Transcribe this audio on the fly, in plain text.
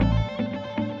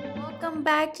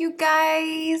Welcome back, you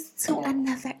guys, to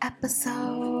another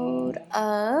episode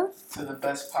of To the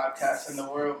best podcast in the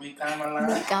world, Mikamalan.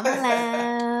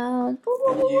 Mikamalan.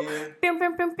 Yeah. Pew,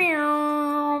 pew, pew, pew.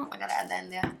 I gotta add that in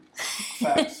there.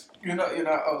 Facts. You know,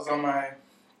 I was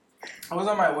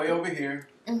on my way over here,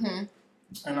 Mm-hmm.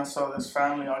 and I saw this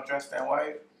family all dressed in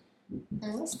white.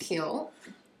 That's cute.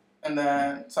 And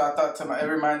then, so I thought it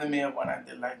reminded me of when I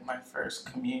did like my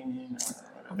first communion.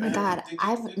 Oh my God, Did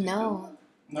I you did do not.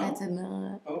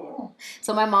 that? Oh.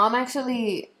 So my mom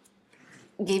actually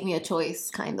gave me a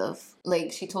choice, kind of.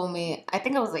 Like, she told me, I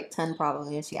think I was like 10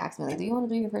 probably, and she asked me, like, do you want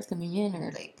to do your first communion? Or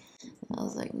like, I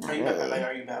was like, not really.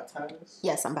 Are you baptized?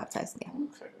 Yes, I'm baptized, yeah.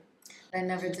 Okay. I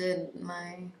never did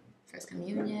my first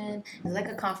communion. Is it like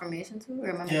a confirmation too? Or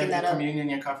am I Yeah, making that your up? communion,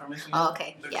 your confirmation. Oh,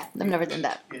 okay. Yeah, I've never done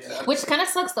that. Yeah. Which kind of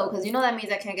sucks though, because you know that means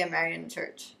I can't get married in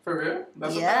church. For real?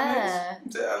 That's Yeah.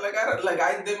 what that means?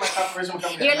 I did my confirmation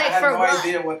with You're like, I had for no what?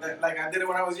 idea what that, I did it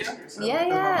when I was younger. So Yeah, that's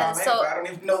my yeah. mom So- but I don't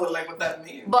even know what that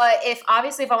means. But if I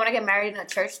want to get married in a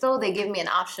church though, they give me an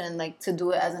option like to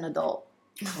do it as an adult.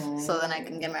 So then I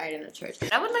can get married in a church.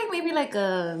 I would like maybe like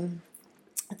a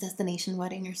destination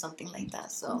wedding or something like that.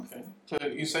 So Okay. So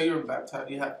you say you were baptized.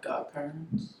 You have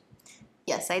godparents?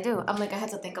 yes, I do. I had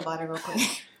to think about it real quick.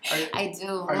 I do.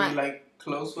 Are you like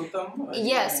close with them? Or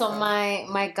Yeah, so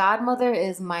my godmother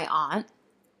is my aunt.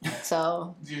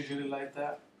 So Do you usually like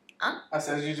that? Huh? I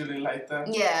said usually like that.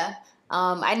 yeah.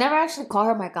 I never actually call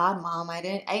her my godmom.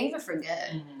 I even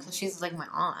forget Mhm. because she's like my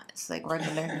aunt. It's like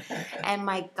regular. And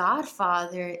my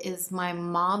godfather is my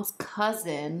mom's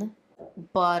cousin,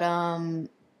 but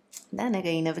that nigga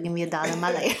ain't never give me $1 in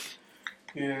my life.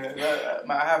 Yeah,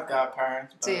 I have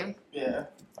godparents. But, Do you? Yeah.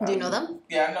 Do you know them?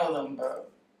 Yeah, I know them, but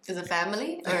Is it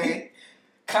family or?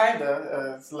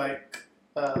 kinda. It's like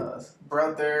a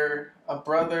brother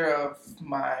of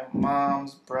my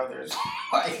mom's brother's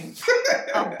wife.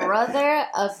 A brother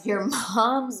of your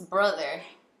mom's brother.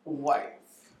 Wife.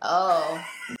 Oh.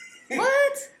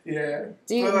 What? Yeah.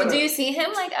 But do you see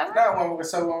him like ever? Not when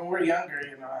when we were younger,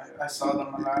 I saw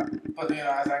them a lot. But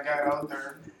as I got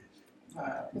older,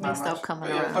 They not stopped much. coming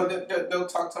But yeah, around. but they'll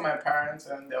talk to my parents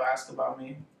and they'll ask about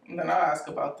me, and then I'll ask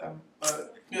about them.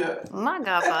 But yeah, My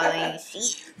godfather ain't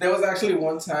shit. there was actually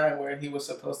one time where he was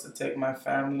supposed to take my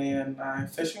family and I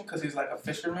fishing because he's like a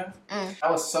fisherman. Mm.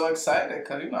 I was so excited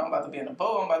because I'm about to be in a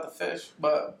boat, I'm about to fish,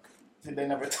 but they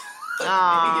never took me.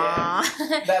 Aww.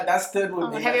 Yeah. That stood with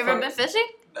me. Have you ever been fishing?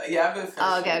 Yeah, I've been fishing.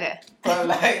 Oh, okay.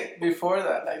 But before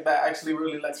that, that actually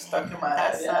really stuck in my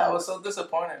head. That's Yeah, I was so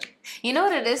disappointed. You know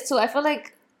what it is too? I feel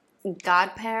like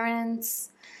godparents,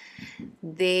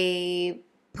 they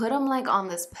put them like on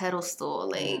this pedestal,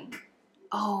 like,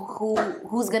 oh,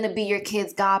 who's gonna be your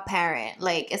kid's godparent?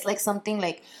 Like, it's like something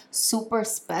like super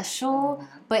special,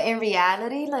 but in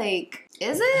reality, like,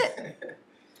 is it?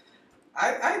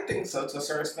 I think so to a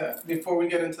certain extent. Before we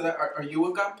get into that, are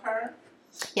you a godparent?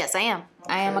 Yes, I am.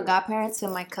 I am a Okay. godparent to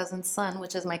my cousin's son,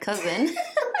 which is my cousin.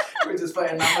 Which is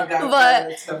funny. I'm a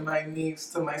godparent to my niece,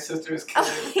 to my sister's kid.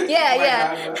 Yeah, My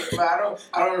yeah. godmother. But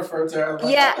I don't refer to her. As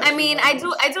my Yeah, godmother. I mean,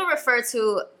 I do refer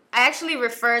to. I actually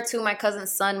refer to my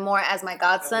cousin's son more as my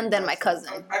godson than my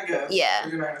cousin. I guess. Yeah.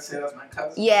 You're not gonna say that's my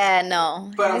cousin. Yeah, no,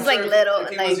 But he's I'm like sure little. If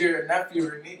he Like was your nephew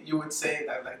or niece, you would say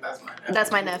that that's my nephew.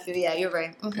 that's my nephew. Yeah, you're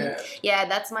right. Mhm. Yeah. Yeah,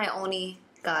 that's my only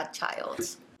godchild.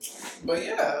 But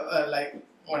yeah,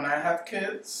 when I have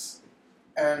kids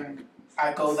and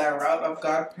I go that route of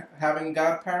having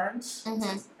godparents,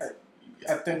 Mm-hmm.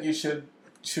 I think you should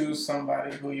choose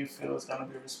somebody who you feel is going to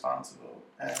be responsible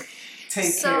and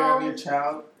take care of your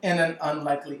child in an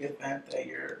unlikely event that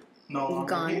you're no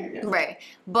longer here. Yeah. Right,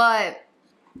 but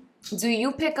do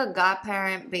you pick a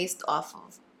godparent based off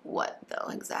of what though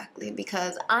exactly?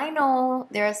 Because I know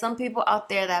there are some people out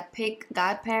there that pick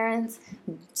godparents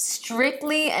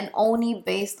strictly and only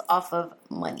based off of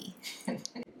money.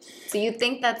 So you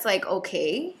think that's like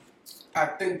okay? I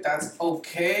think that's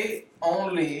okay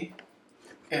only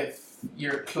if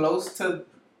you're close to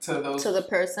those To the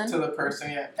person? to the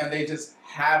person, yeah, and they just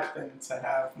happen to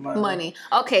have money.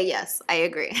 Okay, yes, I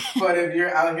agree. But if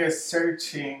you're out here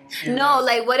searching, No,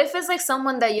 like what if it's like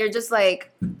someone that you're just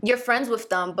like you're friends with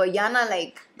them, but y'all not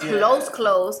like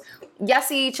close. Y'all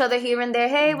see each other here and there.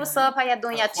 Hey, what's up? How y'all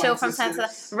doing? Y'all chill from time to time.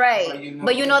 Right.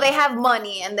 But you know they have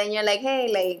money, and then you're like,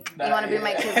 hey, like you want to be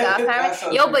my kid's godparent? That's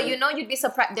Yo, okay. but you'd be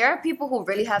surprised. There are people who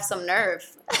really have some nerve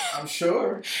I'm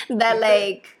sure. that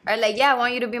like are like, yeah, I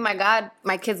want you to be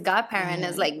my kid's godparent.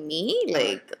 It's like me,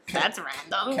 like that's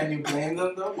random. Can you blame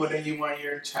them though? Wouldn't you want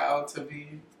your child to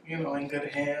be, in good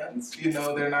hands.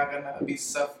 They're not gonna be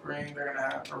suffering. They're gonna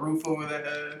have a roof over their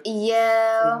head.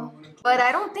 Yeah, but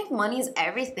I don't think money's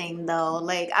everything though.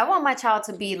 Like, I want my child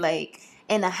to be like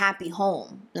in a happy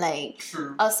home. Like,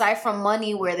 True. Aside from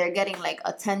money, where they're getting like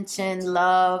attention,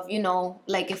 love.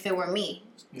 Like if it were me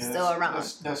still around.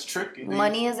 That's tricky.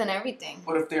 Money isn't everything.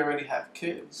 What if they already have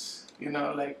kids?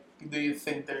 Like, do you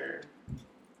think they're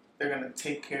gonna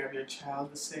take care of your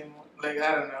child the same way? Like,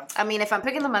 I don't know. I mean, if I'm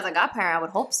picking them as a godparent, I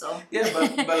would hope so. Yeah,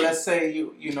 but let's say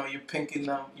you're pinking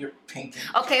them. You're pinking.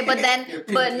 Okay, but then,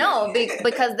 but no,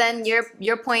 because then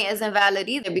your point isn't valid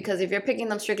either. Because if you're picking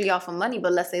them strictly off of money,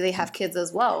 but let's say they have kids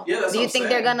as well. Yeah, that's do you think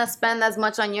they're gonna spend as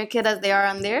much on your kid as they are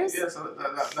on theirs? Yeah, so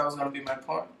that was gonna be my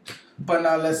point. But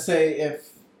now let's say if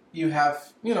you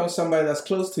have, somebody that's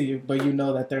close to you, but you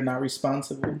know that they're not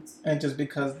responsible, and just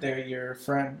because they're your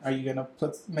friend, are you gonna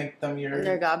make them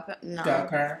your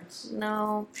godparents?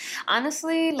 No,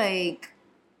 honestly, like,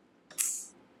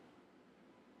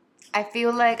 I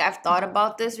feel like I've thought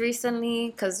about this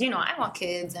recently because I want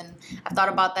kids, and I've thought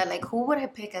about that. Like, who would I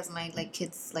pick as my like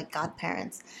kids like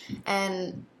godparents?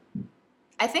 And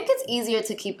I think it's easier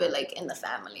to keep it like in the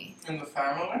family. In the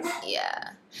family? Yeah,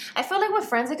 I feel like with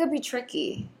friends it could be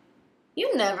tricky.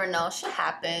 You never know. Shit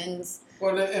happens.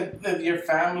 Well, if your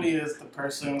family is the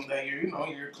person that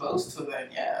you're close to, then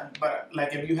yeah. But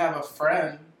like if you have a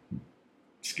friend,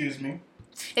 excuse me.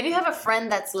 If you have a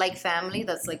friend that's like family,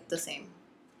 that's like the same.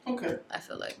 Okay. I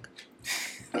feel like.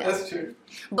 Yeah. That's true.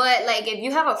 But like if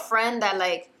you have a friend that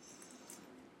like,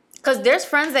 because there's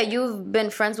friends that you've been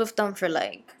friends with them for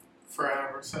like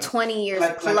forever, 20 years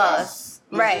plus.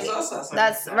 Right.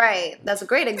 That's right. That's a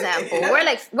great example.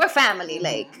 Yeah. We're family,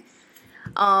 like.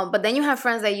 But then you have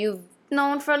friends that you've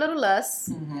known for a little less,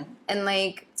 and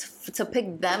like to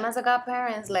pick them as a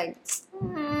godparent is like,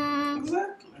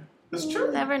 exactly. It's true.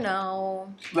 You never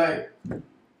know. Like,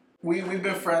 we've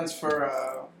been friends for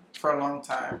a long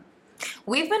time.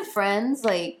 We've been friends,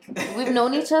 like we've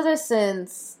known each other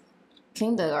since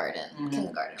kindergarten.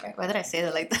 Kindergarten, right? Why did I say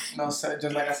that like that? No, sir,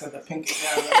 just like I said, the pinky.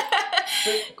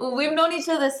 We've known each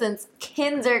other since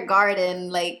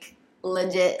kindergarten, like.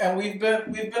 Legit. And we've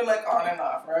been like on and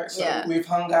off, right? So yeah. We've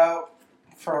hung out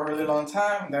for a really long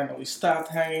time, then we stopped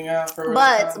hanging out for a really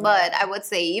long time. But I would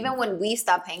say even when we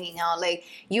stopped hanging out, like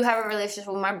you have a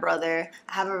relationship with my brother,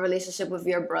 I have a relationship with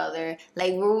your brother.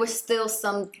 Like we were still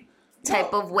some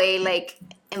type of way like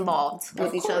involved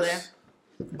with each other.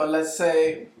 But let's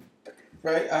say,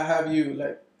 right, I have you,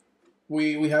 like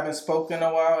we haven't spoken in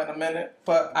a while, in a minute,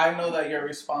 but I know that you're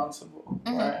responsible,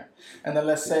 right? And then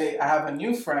let's say I have a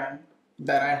new friend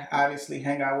that I obviously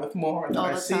hang out with more, that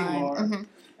I see more,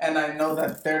 and I know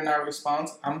that they're not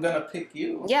responsible. I'm gonna pick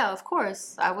you. Yeah, of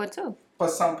course, I would too. But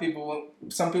some people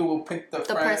will pick the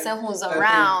person who's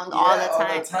around all the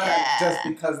time, yeah. Just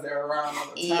because they're around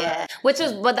all the time. Yeah,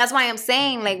 but that's why I'm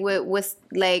saying like with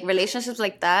like relationships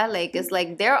like that, like it's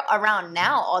like they're around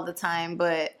now all the time,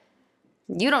 but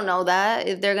you don't know that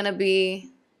if they're gonna be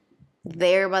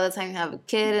there by the time you have a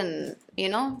kid, and I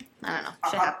don't know.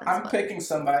 Shit happens. I'm picking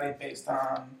somebody based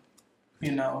on,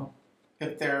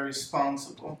 if they're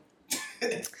responsible.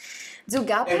 Do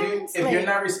godparents? If you're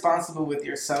not responsible with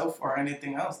yourself or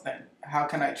anything else, then how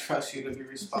can I trust you to be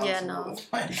responsible with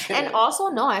my kid? And also,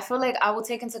 no, I feel like I will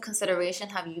take into consideration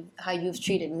how you've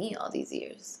treated me all these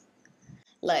years.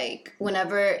 Like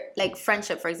whenever, like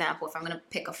friendship, for example, if I'm gonna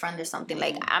pick a friend or something,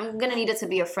 like I'm gonna need it to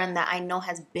be a friend that I know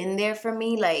has been there for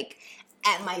me, like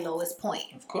at my lowest point.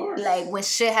 Of course. Like when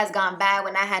shit has gone bad,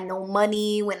 when I had no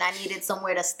money, when I needed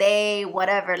somewhere to stay,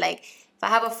 whatever. Like if I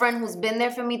have a friend who's been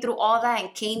there for me through all that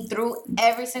and came through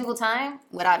every single time,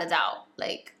 without a doubt,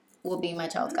 like will be my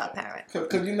child's godparent.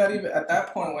 Because you're not even at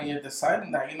that point when you're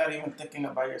deciding that, you're not even thinking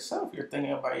about yourself. You're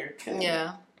thinking about your kid.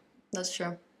 Yeah, that's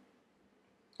true.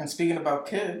 And speaking about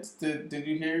kids, did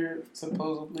you hear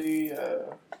supposedly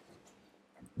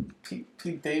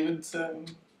Pete Davidson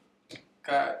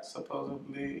got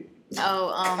supposedly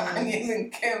Kanye's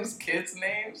and Kim's kids'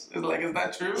 names? Is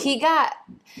that true?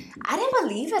 I didn't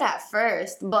believe it at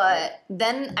first, but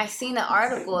then I seen an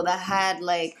article that had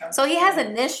so he has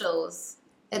initials.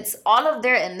 It's all of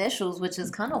their initials, which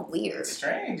is kind of weird. It's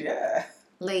strange, yeah.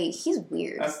 Like, he's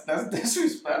weird. That's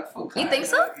disrespectful. Kinda. You think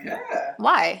so? Yeah.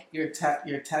 Why? You're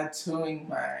tattooing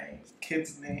my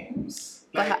kids' names.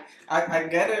 Like, I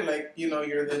get it.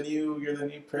 You're the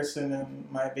new person in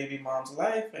my baby mom's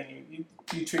life, and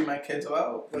you treat my kids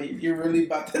well. But you're really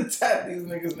about to tat these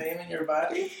niggas' name in your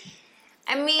body?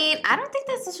 I mean, I don't think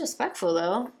that's disrespectful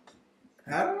though.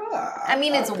 I don't know. I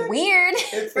mean, it's weird.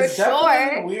 It's for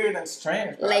sure. Weird and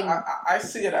strange. Like I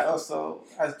see it also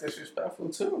as disrespectful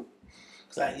too.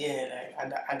 It's like, yeah,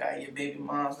 like I got your baby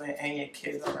moms and your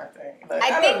kids on that thing. Like,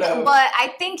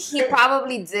 I think he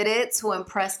probably did it to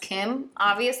impress Kim,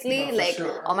 obviously. No, for Like,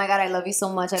 sure. oh my God, I love you so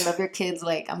much. I love your kids.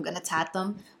 Like, I'm gonna tat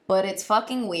them. But it's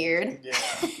fucking weird.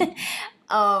 Yeah.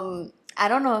 I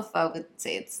don't know if I would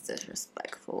say it's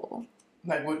disrespectful.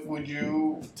 Like, would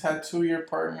you tattoo your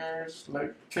partner's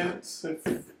like kids if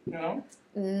you know?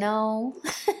 No.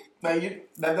 Like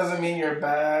that doesn't mean you're a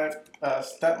bad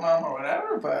stepmom or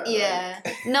whatever, but Yeah.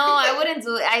 like, No, I wouldn't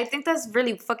do it. I think that's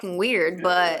really fucking weird.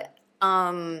 But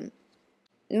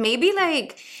maybe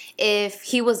like if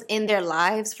he was in their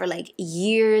lives for like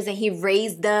years and he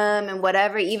raised them and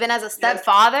whatever, even as a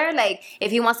stepfather, like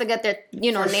if he wants to get their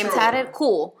name sure. tatted,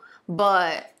 cool.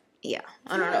 But yeah,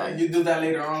 I don't know. You do that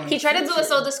later on. He tried to do it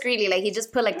so discreetly, like he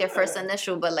just put like their first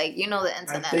initial, but like the internet.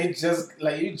 Like they just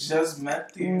you just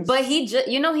met these. But he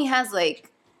he has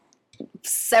like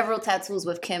several tattoos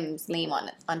with Kim's name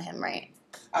on him, right?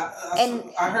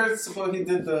 I heard suppose he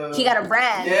did the. He got a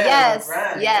brand. Yeah, yes,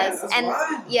 brand. yes, Yeah, and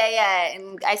wild. yeah,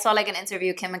 and I saw like an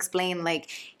interview. Kim explained like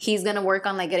he's gonna work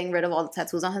on like getting rid of all the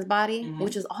tattoos on his body,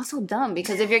 which is also dumb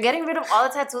because if you're getting rid of all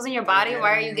the tattoos in your body,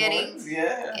 why are you getting?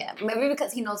 Yeah, maybe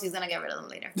because he knows he's gonna get rid of them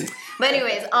later. But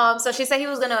anyways, so she said he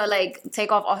was gonna like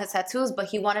take off all his tattoos, but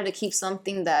he wanted to keep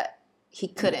something that he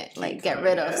couldn't like get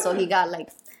rid of, so he got like.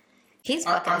 He's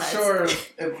fucking I'm sure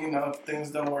if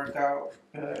things don't work out,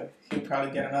 he'll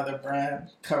probably get another brand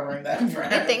covering that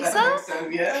brand. You think so?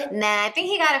 Yeah. Nah, I think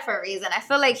he got it for a reason. I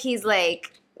feel like he's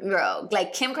like, bro,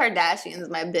 like Kim Kardashian's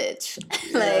my bitch.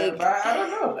 Like, but I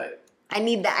don't know. Like, I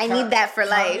need that. I need that for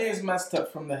life. Kanye's messed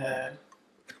up from the head,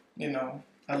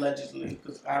 allegedly.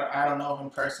 Because I don't know him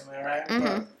personally, right?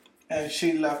 Mm-hmm. And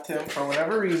she left him for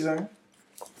whatever reason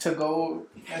to go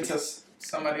into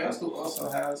somebody else who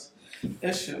also has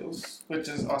issues, which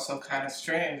is also kind of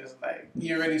strange. It's like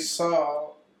you already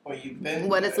saw what you've been.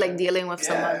 What it's like dealing with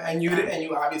someone, like and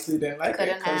you obviously didn't like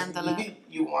couldn't it handle because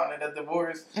you wanted a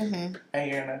divorce, and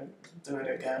you're gonna do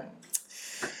it again.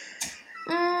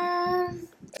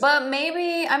 But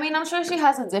maybe I'm sure she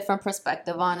has a different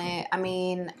perspective on it.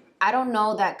 I don't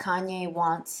know that Kanye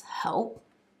wants help,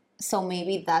 so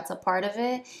maybe that's a part of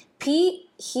it. Pete,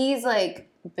 he's like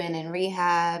been in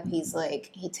rehab. He's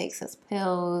like he takes his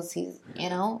pills. He's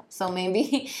so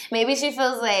maybe she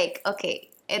feels like okay,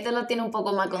 este lo tiene un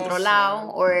poco más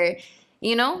controlado, or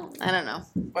I don't know.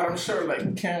 But I'm sure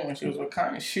like Kim, when she was with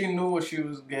Kanye, she knew what she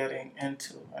was getting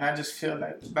into, and I just feel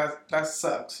like that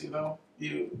sucks.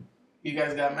 You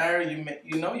guys got married.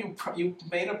 You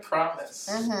made a promise,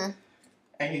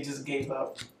 and you just gave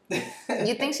up.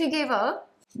 You think she gave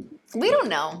up? We don't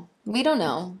know. We don't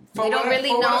know. We don't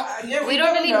really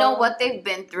know what they've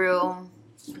been through.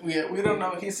 Yeah, we don't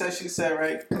know. He said, she said,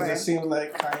 right? Because it seems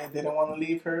like Kanye didn't want to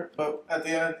leave her, but at the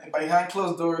end, behind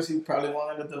closed doors, he probably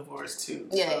wanted a divorce too.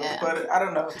 Yeah. But I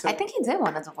don't know. I think he did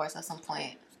want a divorce at some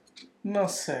point. No,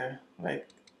 sir. Like,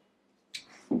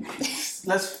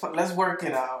 let's work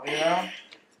it out.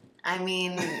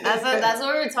 That's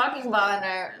what we were talking about in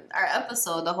our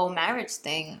episode, the whole marriage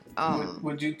thing.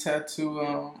 Would you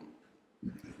tattoo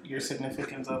your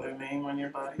significant other name on your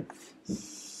body?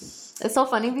 It's so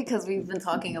funny because we've been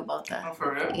talking about that. Oh,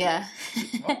 for real? Yeah.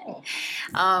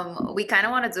 Oh. We kind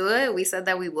of want to do it. We said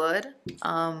that we would.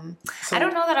 I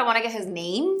don't know that I want to get his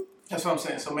name. That's what I'm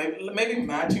saying. So maybe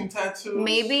matching tattoos.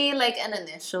 Maybe like an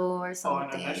initial or something.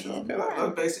 Oh, an initial. Okay,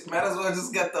 that's basic. Might as well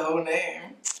just get the whole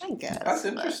name. I guess. That's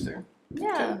interesting.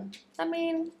 Yeah.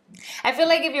 Okay. I feel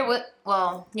like if you're with,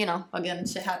 again,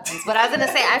 shit happens. But I was going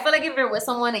to say, I feel like if you're with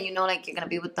someone and like you're going to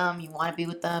be with them, you want to be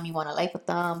with them, you want a life with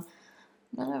them,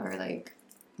 whatever, like.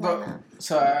 But,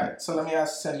 so let me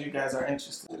ask, since you guys are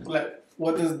interested, like,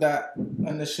 what is that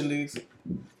initially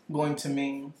going to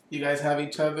mean? You guys have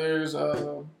each other's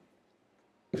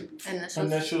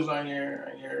initials on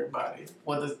your body.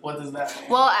 What does that mean?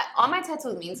 Well, all my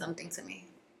tattoos mean something to me.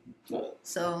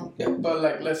 So yeah, but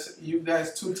like you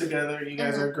guys two together, you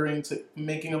guys are agreeing to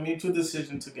making a mutual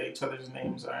decision to get each other's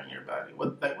names on your body.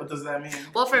 What does that mean?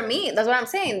 Well, for me, that's what I'm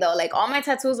saying though. Like all my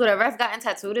tattoos, whatever I've gotten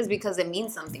tattooed is because it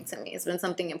means something to me. It's been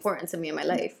something important to me in my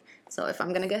life. So if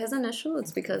I'm gonna get his initial,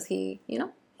 it's because he's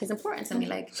important to me.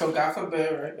 Like so, God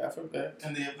forbid, right? God forbid,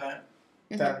 in the event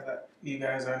that you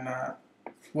guys are not,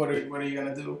 what are you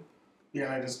gonna do? You're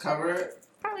gonna just cover it?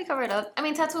 Probably cover it up.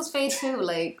 Tattoos fade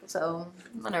too, so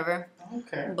whatever.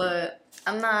 Okay. But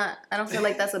I don't feel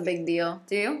like that's a big deal.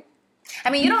 Do you?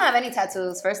 You don't have any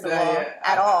tattoos, first of all,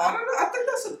 at all. I don't know. I think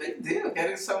that's a big deal,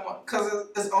 getting someone, because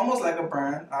it's almost like a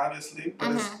brand, obviously,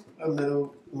 but it's a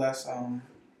little less,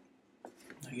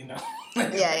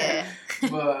 Yeah.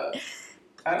 But,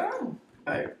 I don't know,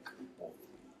 like,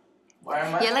 Why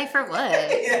am I? Yeah, like for what?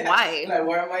 Yeah. Why? Like,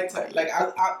 why am I? Like,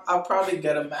 I'll probably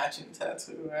get a matching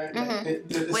tattoo, right? Like,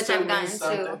 it Which still I've gotten means to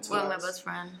something with to my us. best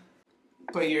friend.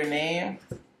 But your name,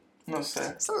 no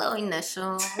sir. It's a little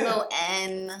initial, a little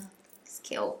N. It's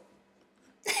cute.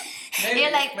 Maybe,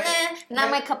 You're like, not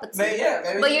my cup of tea.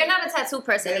 Maybe, But you're not a tattoo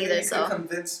person maybe either, you so. could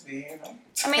convince me, you know.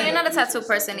 I mean, you're not a tattoo Future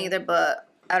person something. either, but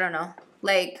I don't know.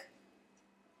 Like,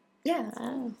 yeah, I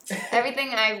don't know. Everything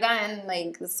I've gotten,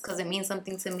 like, it's because it means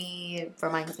something to me. It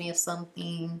reminds me of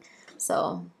something.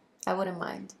 So, I wouldn't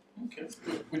mind. Okay.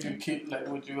 Would you keep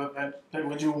would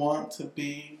you want to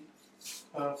be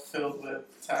filled with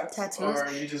tattoos? Or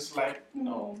are you just like,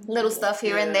 Little stuff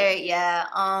here and there, yeah.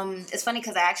 It's funny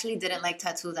because I actually didn't like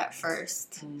tattoos at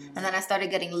first. And then I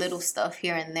started getting little stuff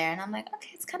here and there. And I'm like,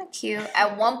 okay, it's kind of cute.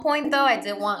 At one point, though, I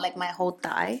did want, like, my whole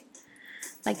thigh,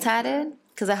 like, tatted.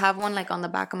 Because I have one, like, on the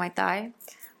back of my thigh.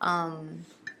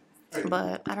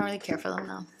 But I don't really care for them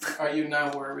now. Are you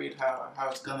not worried how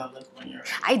it's gonna look when you're...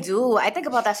 I do. I think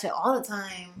about that shit all the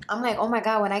time. I'm like, oh my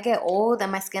God, when I get old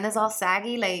and my skin is all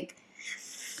saggy, like,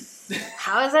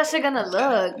 how is that shit gonna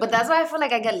look? But that's why I feel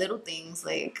like I get little things,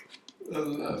 like...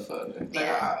 Funny.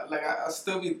 Yeah. I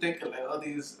still be thinking, like, all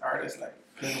these artists, like,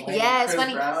 Yeah, it's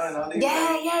funny. Brown and all these,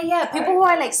 Yeah. People who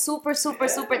are like super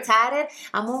tatted,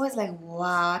 I'm always like,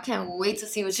 wow, I can't wait to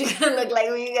see what you're gonna look like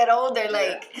when you get older.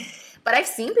 Like, but I've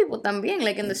seen people también,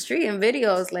 like in the street in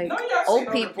videos, like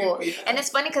old people. Yeah. And it's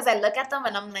funny because I look at them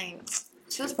and I'm like,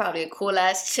 she was probably a cool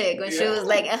ass chick when she was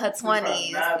like in her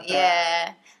 20s.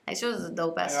 Yeah, like she was a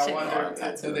dope ass chick. I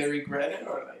wonder, do they regret it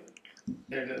or like?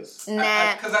 They're just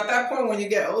nah. Because at that point, when you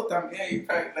get old, you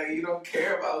probably like you don't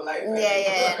care about life.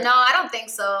 Yeah. No, I don't think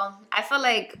so. I feel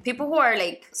like people who are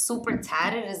like super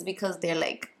tatted is because they're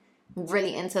like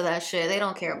really into that shit. They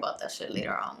don't care about that shit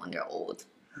later on when they're old.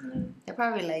 They're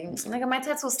probably like my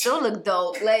tattoos still look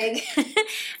dope. Like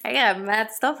I got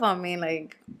mad stuff on me.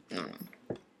 Like,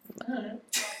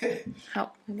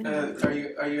 how? Are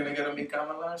you gonna get a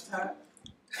Mikama Lounge tat?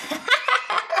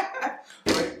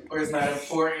 Or it's not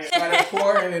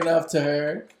important enough to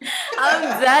her. I'm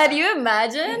dead. You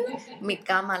imagine? Mi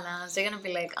cama lounge. They're gonna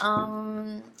be like,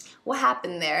 what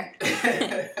happened there?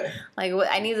 Like,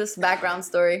 I need this background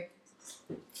story.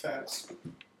 Facts.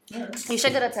 Yeah. You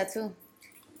should get a tattoo.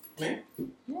 Me?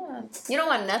 Yeah. You don't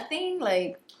want nothing?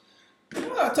 Like...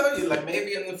 Well, I'll tell you, like,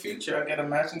 maybe in the future I'll get a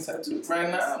matching tattoo. Right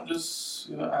now, I'm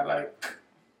just, I like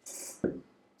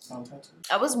some tattoos.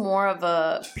 I was more of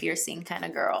a piercing kind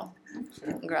of girl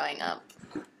growing up.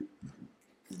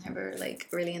 Never, like,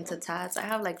 really into tats. I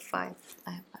have, like, 5.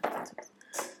 I have 5 tattoos.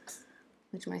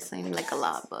 Which might seem like a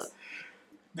lot, but...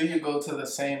 Do you go to the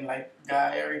same, like,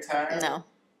 guy every time? No.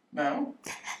 No?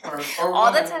 Or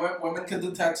All women can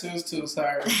do tattoos too,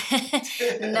 sorry.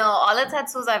 No, all the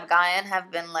tattoos I've gotten have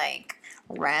been, like,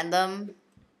 random.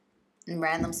 In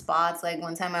random spots. Like,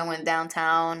 one time I went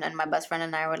downtown and my best friend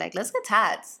and I were like, let's get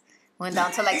tats. Went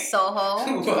down to, like,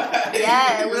 Soho. What?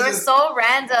 Yeah, we were so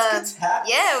random. Let's get tats.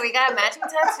 Yeah, we got matching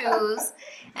tattoos.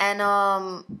 And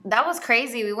that was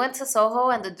crazy. We went to Soho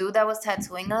and the dude that was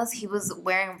tattooing us, he was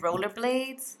wearing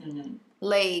rollerblades. Mm-hmm.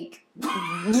 Like,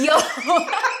 yo.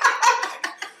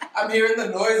 I'm hearing the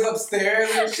noise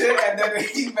upstairs and shit, and then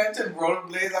he mentioned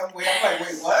rollerblades. I'm like,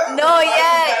 wait, what? No,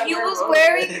 yeah, he was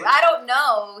wearing, I don't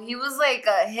know. He was like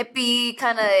a hippie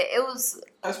kind of, it was...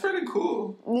 That's pretty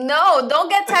cool. No, don't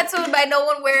get tattooed by no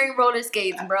one wearing roller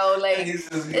skates, bro. Like, he's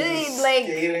just like,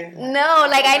 skating. no,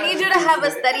 like, I need you to have a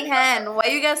steady hand. Why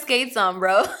you got skates on,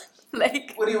 bro?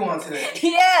 Like, what do you want today?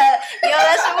 Yeah, yo,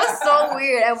 that shit was so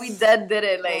weird, and we dead did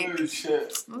it. Like, oh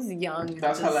shit, I was young.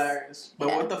 That's hilarious. But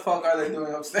what the fuck are they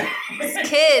doing upstairs? These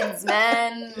kids,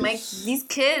 man, these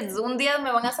kids. Un día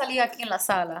me van a salir aquí en la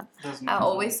sala. I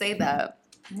always say that.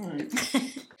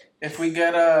 If we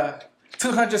get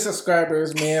 200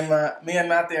 subscribers, me and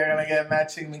Nati are gonna get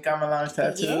matching Mikama Lounge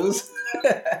tattoos.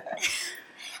 Yeah.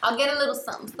 I'll get a little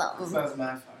something. That's not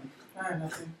fun. Alright,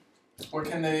 nothing. Where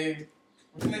can they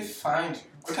find you?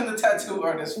 Where can the tattoo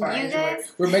artist find you?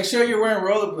 Guys? Make sure you're wearing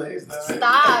rollerblades, though.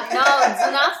 Stop. No,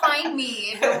 do not find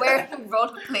me if you're wearing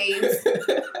rollerblades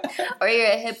or you're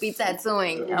a hippie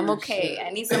tattooing. I'm okay. I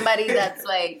need somebody that's,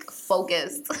 like,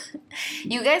 focused.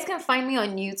 You guys can find me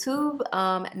on YouTube,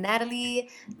 Natalie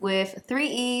with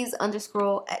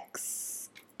 3Es_X.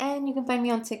 And you can find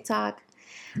me on TikTok.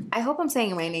 I hope I'm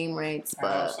saying my name right, but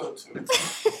I hope so too.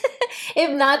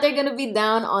 if not, they're gonna be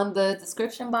down on the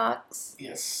description box.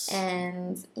 Yes.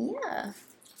 And yeah.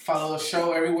 Follow the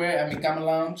show everywhere at Mikama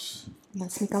Lounge.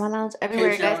 Yes, Mikama Lounge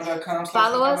everywhere, guys. Patreon.com/Mikama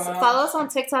Follow Lounge. us on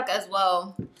TikTok as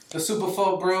well. The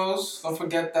Superfold Bros. Don't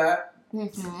forget that.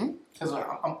 Mm-hmm. Because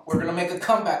we're going to make a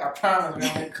comeback. I promise we're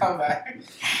going to make a comeback.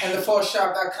 And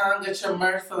thefullshop.com, get your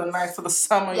merch for the night, for the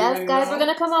summer. Yes, guys, we're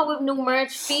going to come out with new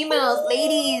merch. Females,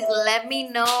 ladies, let me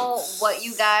know what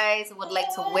you guys would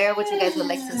like to wear, what you guys would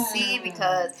like to see,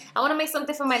 because I want to make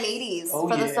something for my ladies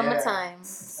for the summertime.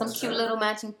 Some cute little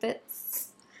matching fits.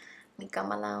 Mi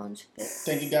Cama Lounge fits.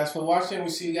 Thank you guys for watching. We'll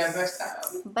see you guys next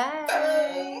time.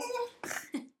 Bye.